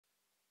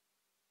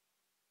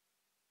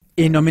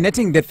In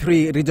nominating the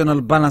three,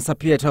 regional balance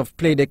appeared to have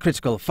played a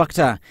critical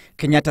factor.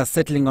 Kenyatta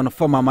settling on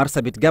former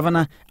Marsabit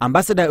governor,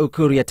 Ambassador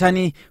Ukur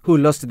Yattani, who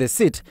lost the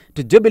seat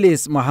to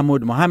Jubilee's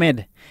Mohamud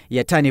Mohamed.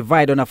 Yattani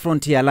vied on a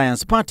frontier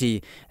alliance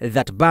party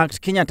that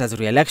backed Kenyatta's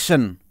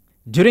re-election.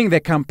 During the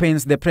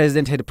campaigns, the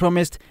president had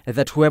promised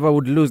that whoever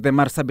would lose the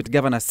Marsabit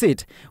governor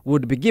seat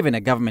would be given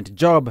a government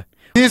job.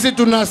 Sisi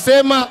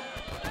tunasema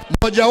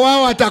mmoja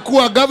wao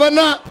atakuwa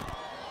governor,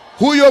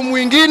 huyo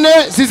mwingine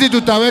sisi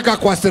tutaweka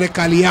kwa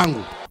serikali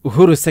yangu.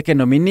 Uhuru's second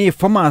nominee,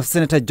 former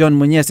Senator John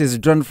Munyes, is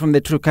drawn from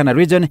the Turkana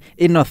region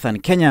in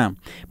northern Kenya.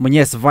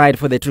 Munyes vied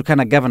for the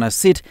Turkana governor's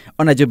seat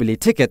on a Jubilee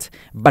ticket,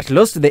 but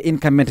lost to the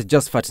incumbent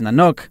Josephat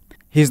Nanok.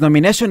 His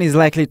nomination is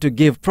likely to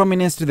give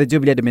prominence to the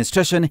Jubilee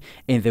administration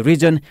in the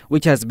region,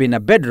 which has been a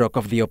bedrock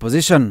of the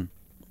opposition.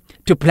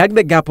 To plug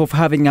the gap of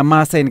having a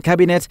Masa in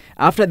cabinet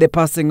after the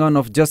passing on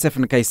of Joseph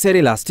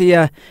Nkaiseri last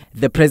year,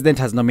 the president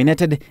has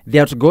nominated the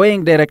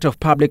outgoing Director of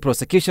Public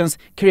Prosecutions,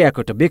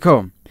 Keriako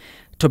Tobiko.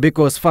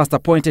 Tobiko was first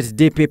appointed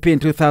DPP in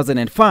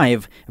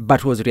 2005,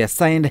 but was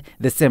reassigned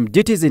the same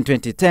duties in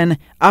 2010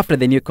 after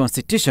the new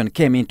constitution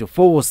came into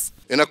force.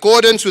 In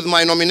accordance with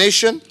my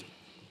nomination,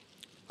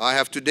 I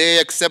have today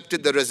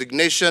accepted the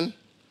resignation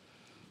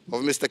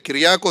of Mr.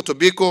 Keriako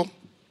Tobiko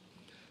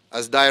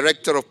as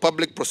Director of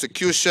Public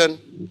Prosecution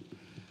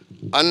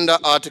under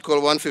Article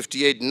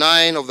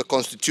 158(9) of the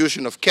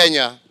Constitution of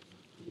Kenya,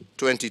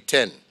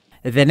 2010.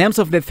 The names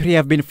of the three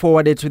have been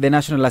forwarded to the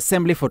National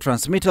Assembly for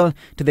transmittal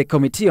to the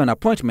Committee on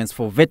Appointments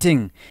for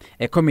Vetting,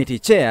 a committee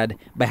chaired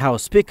by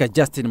House Speaker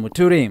Justin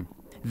Muturi.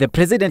 The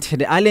president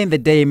had earlier in the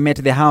day met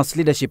the House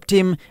leadership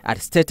team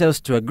at State House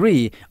to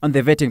agree on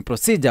the vetting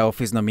procedure of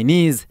his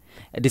nominees.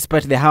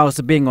 Despite the House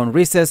being on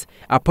recess,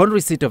 upon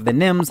receipt of the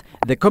names,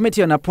 the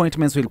Committee on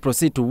Appointments will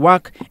proceed to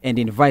work and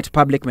invite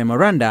public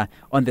memoranda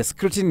on the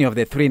scrutiny of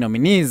the three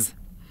nominees.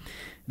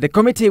 The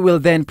committee will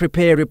then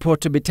prepare a report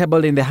to be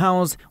tabled in the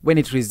House when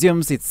it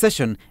resumes its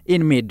session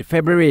in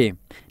mid-February.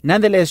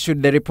 Nonetheless,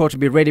 should the report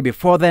be ready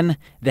before then,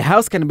 the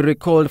House can be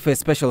recalled for a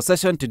special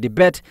session to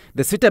debate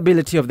the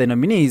suitability of the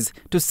nominees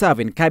to serve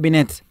in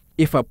cabinet.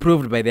 If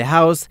approved by the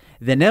House,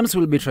 the names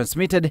will be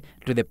transmitted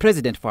to the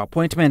President for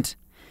appointment.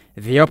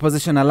 The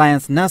opposition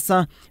alliance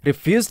NASA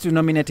refused to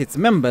nominate its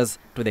members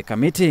to the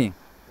committee.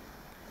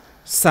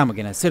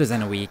 Samugina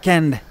Citizen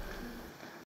Weekend.